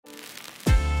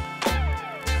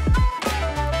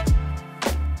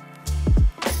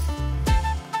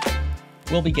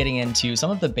We'll be getting into some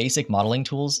of the basic modeling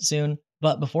tools soon,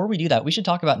 but before we do that, we should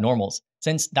talk about normals,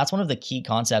 since that's one of the key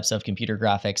concepts of computer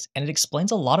graphics and it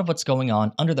explains a lot of what's going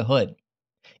on under the hood.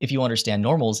 If you understand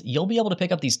normals, you'll be able to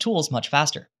pick up these tools much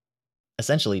faster.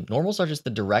 Essentially, normals are just the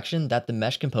direction that the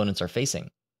mesh components are facing.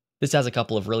 This has a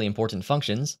couple of really important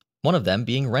functions, one of them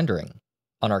being rendering.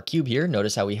 On our cube here,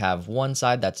 notice how we have one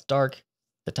side that's dark,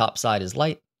 the top side is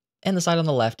light, and the side on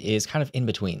the left is kind of in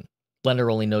between.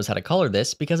 Blender only knows how to color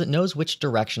this because it knows which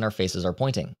direction our faces are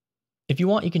pointing. If you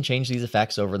want, you can change these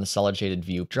effects over in the solid shaded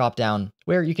view dropdown,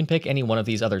 where you can pick any one of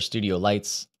these other studio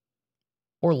lights,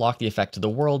 or lock the effect to the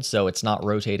world so it's not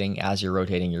rotating as you're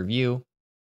rotating your view.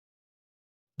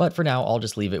 But for now, I'll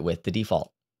just leave it with the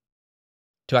default.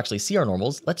 To actually see our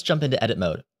normals, let's jump into edit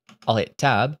mode. I'll hit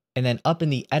tab, and then up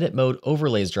in the edit mode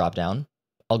overlays dropdown,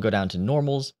 I'll go down to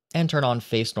normals and turn on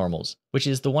face normals, which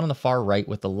is the one on the far right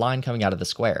with the line coming out of the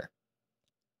square.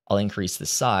 I'll increase the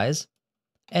size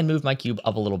and move my cube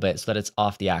up a little bit so that it's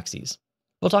off the axes.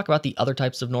 We'll talk about the other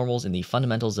types of normals in the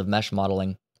fundamentals of mesh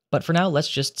modeling, but for now, let's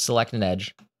just select an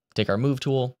edge, take our move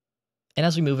tool, and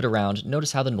as we move it around,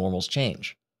 notice how the normals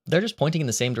change. They're just pointing in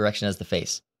the same direction as the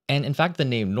face. And in fact, the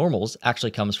name normals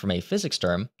actually comes from a physics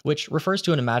term, which refers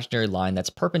to an imaginary line that's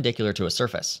perpendicular to a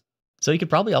surface. So you could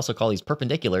probably also call these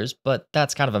perpendiculars, but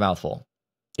that's kind of a mouthful.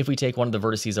 If we take one of the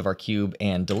vertices of our cube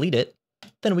and delete it,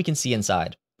 then we can see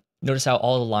inside. Notice how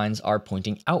all the lines are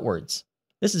pointing outwards.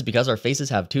 This is because our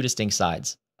faces have two distinct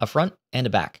sides, a front and a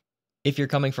back. If you're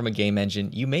coming from a game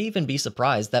engine, you may even be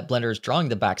surprised that Blender is drawing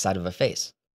the back side of a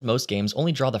face. Most games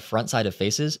only draw the front side of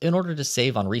faces in order to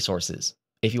save on resources.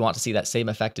 If you want to see that same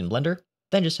effect in Blender,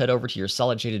 then just head over to your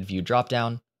solid shaded view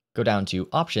dropdown, go down to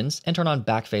options and turn on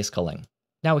back face culling.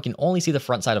 Now we can only see the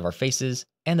front side of our faces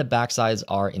and the back sides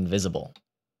are invisible.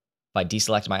 If I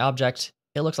deselect my object,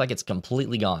 it looks like it's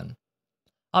completely gone.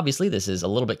 Obviously, this is a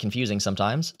little bit confusing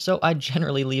sometimes, so I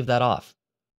generally leave that off.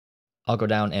 I'll go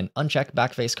down and uncheck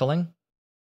back face culling,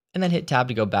 and then hit tab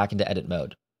to go back into edit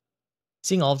mode.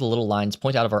 Seeing all of the little lines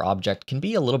point out of our object can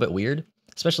be a little bit weird,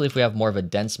 especially if we have more of a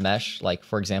dense mesh, like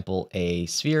for example, a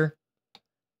sphere.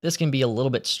 This can be a little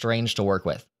bit strange to work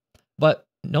with, but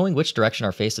knowing which direction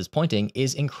our face is pointing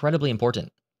is incredibly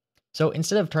important. So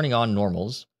instead of turning on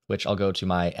normals, which I'll go to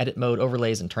my edit mode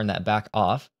overlays and turn that back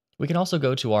off, we can also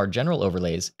go to our general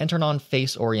overlays and turn on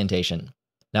face orientation.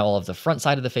 Now all of the front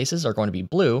side of the faces are going to be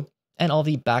blue, and all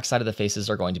the back side of the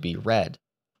faces are going to be red.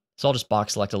 So I'll just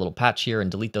box select a little patch here and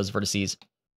delete those vertices,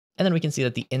 and then we can see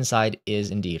that the inside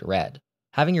is indeed red.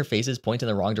 Having your faces point in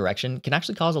the wrong direction can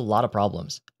actually cause a lot of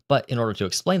problems, but in order to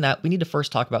explain that, we need to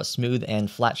first talk about smooth and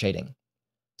flat shading.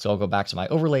 So I'll go back to my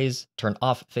overlays, turn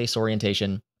off face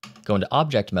orientation, go into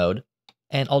object mode,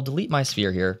 and I'll delete my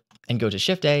sphere here and go to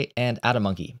Shift A and add a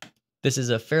monkey. This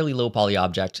is a fairly low poly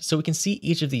object, so we can see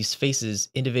each of these faces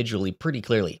individually pretty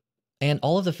clearly. And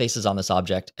all of the faces on this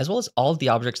object, as well as all of the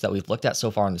objects that we've looked at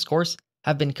so far in this course,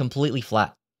 have been completely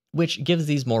flat, which gives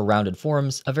these more rounded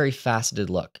forms a very faceted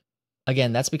look.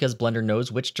 Again, that's because Blender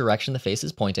knows which direction the face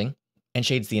is pointing, and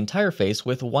shades the entire face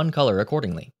with one color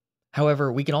accordingly.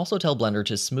 However, we can also tell Blender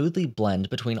to smoothly blend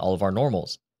between all of our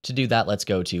normals. To do that, let's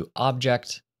go to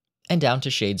Object, and down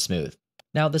to Shade Smooth.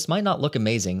 Now, this might not look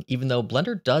amazing, even though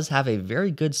Blender does have a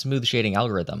very good smooth shading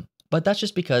algorithm, but that's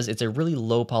just because it's a really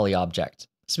low poly object.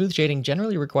 Smooth shading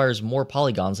generally requires more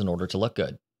polygons in order to look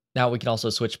good. Now we can also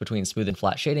switch between smooth and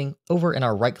flat shading over in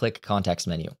our right-click context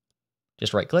menu.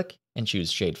 Just right-click and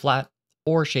choose Shade Flat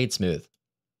or Shade Smooth.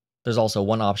 There's also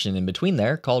one option in between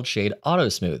there called Shade Auto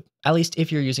Smooth, at least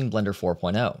if you're using Blender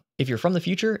 4.0. If you're from the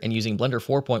future and using Blender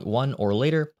 4.1 or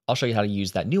later, I'll show you how to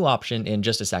use that new option in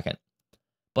just a second.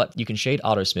 But you can Shade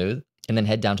Auto Smooth and then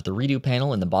head down to the Redo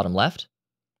panel in the bottom left,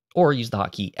 or use the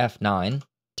hotkey F9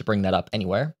 to bring that up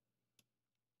anywhere.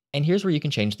 And here's where you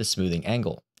can change the smoothing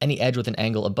angle. Any edge with an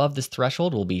angle above this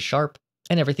threshold will be sharp,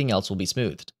 and everything else will be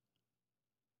smoothed.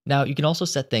 Now you can also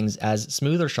set things as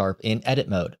smooth or sharp in edit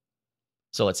mode.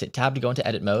 So let's hit tab to go into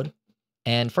edit mode.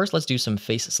 And first let's do some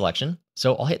face selection.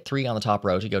 So I'll hit 3 on the top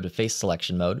row to go to face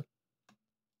selection mode.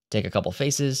 Take a couple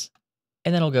faces,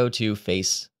 and then I'll go to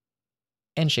face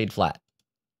and shade flat.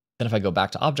 Then if I go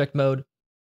back to object mode,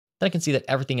 then I can see that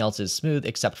everything else is smooth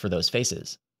except for those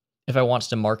faces. If I want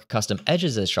to mark custom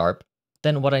edges as sharp,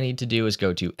 then what I need to do is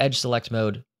go to edge select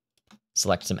mode,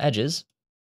 select some edges,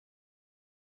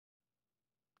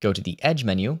 go to the edge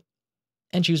menu,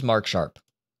 and choose mark sharp.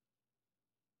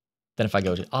 Then if I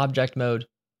go to object mode,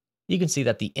 you can see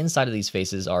that the inside of these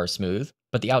faces are smooth,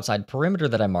 but the outside perimeter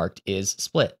that I marked is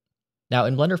split. Now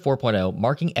in Blender 4.0,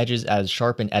 marking edges as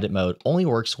sharp in edit mode only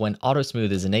works when auto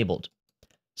smooth is enabled.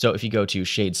 So if you go to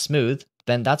shade smooth,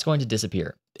 then that's going to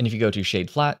disappear. And if you go to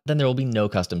shade flat, then there will be no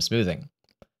custom smoothing.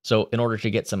 So in order to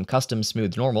get some custom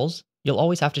smooth normals, you'll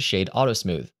always have to shade auto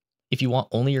smooth. If you want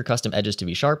only your custom edges to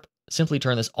be sharp, simply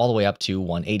turn this all the way up to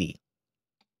 180.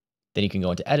 Then you can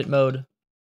go into edit mode,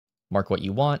 mark what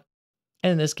you want,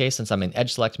 and in this case, since I'm in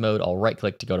edge select mode, I'll right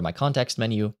click to go to my context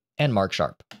menu and mark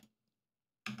sharp.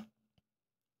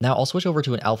 Now I'll switch over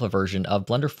to an alpha version of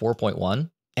Blender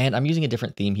 4.1, and I'm using a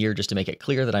different theme here just to make it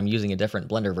clear that I'm using a different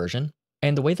Blender version.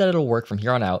 And the way that it'll work from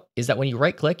here on out is that when you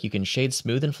right click, you can shade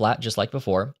smooth and flat just like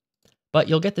before, but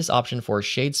you'll get this option for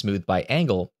shade smooth by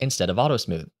angle instead of auto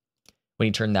smooth. When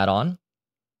you turn that on,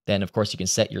 then of course you can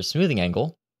set your smoothing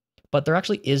angle, but there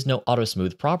actually is no auto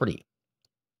smooth property.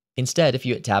 Instead, if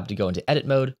you hit tab to go into edit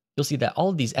mode, you'll see that all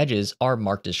of these edges are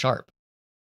marked as sharp.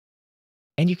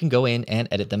 And you can go in and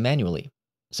edit them manually.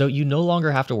 So you no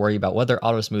longer have to worry about whether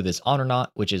auto smooth is on or not,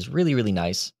 which is really, really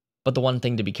nice. But the one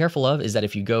thing to be careful of is that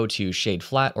if you go to shade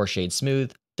flat or shade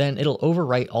smooth, then it'll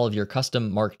overwrite all of your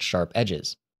custom marked sharp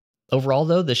edges. Overall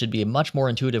though, this should be a much more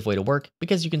intuitive way to work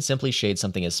because you can simply shade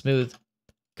something as smooth,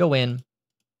 go in,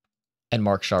 and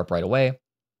mark sharp right away,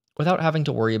 without having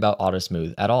to worry about auto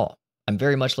smooth at all. I'm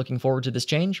very much looking forward to this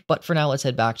change, but for now let's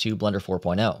head back to Blender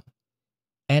 4.0.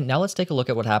 And now let's take a look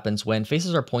at what happens when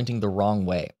faces are pointing the wrong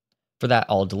way. For that,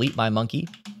 I'll delete my monkey,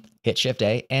 hit Shift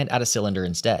A, and add a cylinder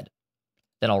instead.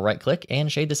 Then I'll right click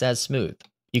and shade this as smooth.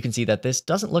 You can see that this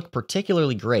doesn't look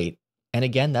particularly great, and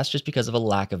again, that's just because of a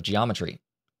lack of geometry.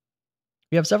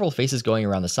 We have several faces going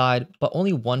around the side, but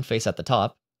only one face at the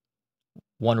top,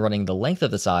 one running the length of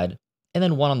the side, and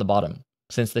then one on the bottom.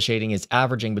 Since the shading is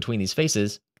averaging between these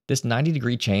faces, this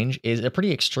 90-degree change is a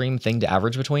pretty extreme thing to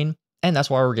average between, and that's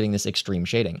why we're getting this extreme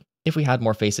shading. If we had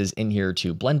more faces in here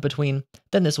to blend between,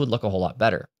 then this would look a whole lot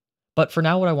better. But for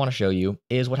now, what I want to show you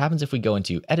is what happens if we go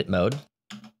into edit mode,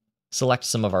 select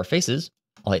some of our faces.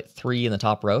 I'll hit 3 in the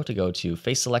top row to go to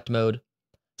face select mode,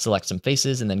 select some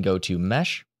faces, and then go to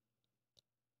mesh,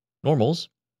 normals,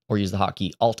 or use the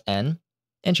hotkey Alt-N,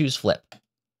 and choose flip.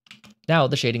 Now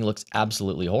the shading looks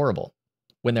absolutely horrible.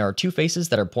 When there are two faces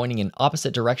that are pointing in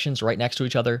opposite directions right next to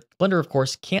each other, Blender of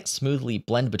course can't smoothly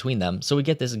blend between them, so we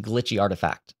get this glitchy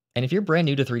artifact. And if you're brand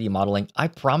new to 3D modeling, I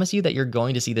promise you that you're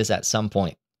going to see this at some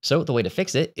point. So the way to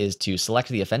fix it is to select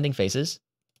the offending faces,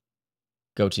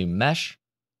 go to Mesh,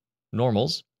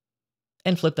 Normals,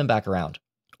 and flip them back around.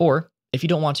 Or, if you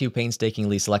don't want to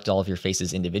painstakingly select all of your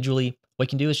faces individually, what you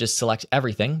can do is just select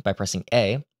everything by pressing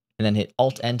A, and then hit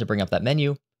Alt-N to bring up that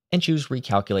menu, and choose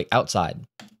Recalculate Outside.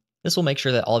 This will make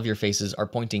sure that all of your faces are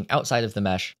pointing outside of the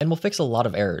mesh, and will fix a lot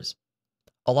of errors.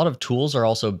 A lot of tools are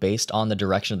also based on the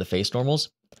direction of the face normals,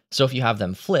 so if you have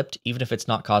them flipped, even if it's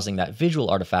not causing that visual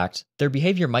artifact, their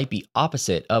behavior might be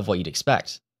opposite of what you'd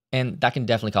expect, and that can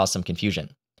definitely cause some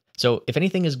confusion. So if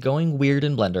anything is going weird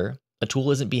in Blender, a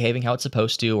tool isn't behaving how it's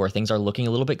supposed to, or things are looking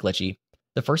a little bit glitchy,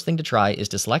 the first thing to try is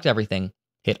to select everything,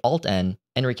 hit Alt-N,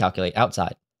 and recalculate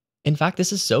outside. In fact,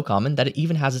 this is so common that it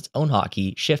even has its own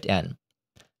hotkey, Shift-N.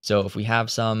 So if we have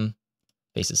some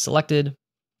faces selected,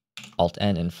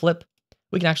 Alt-N and flip,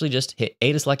 we can actually just hit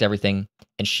A to select everything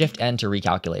and Shift-N to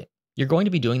recalculate. You're going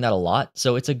to be doing that a lot,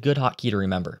 so it's a good hotkey to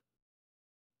remember.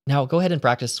 Now go ahead and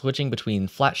practice switching between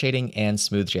flat shading and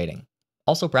smooth shading.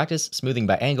 Also practice smoothing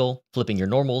by angle, flipping your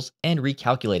normals, and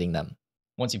recalculating them.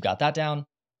 Once you've got that down,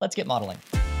 let's get modeling.